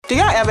Do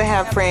y'all ever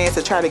have friends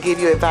that try to give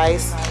you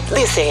advice?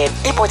 Listen,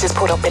 this boy just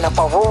put up in a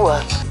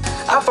Ferrari.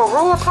 A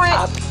Ferrari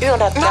friend? You know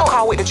that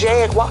car with the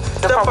Jaguar?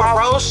 The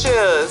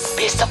Ferocious.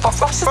 Bitch, the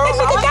Ferocious. That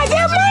nigga got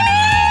that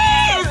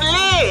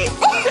money.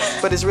 It's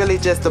lit. But it's really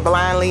just the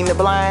blind leading the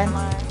blind.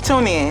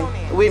 Tune in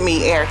with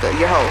me, Erica,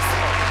 your host.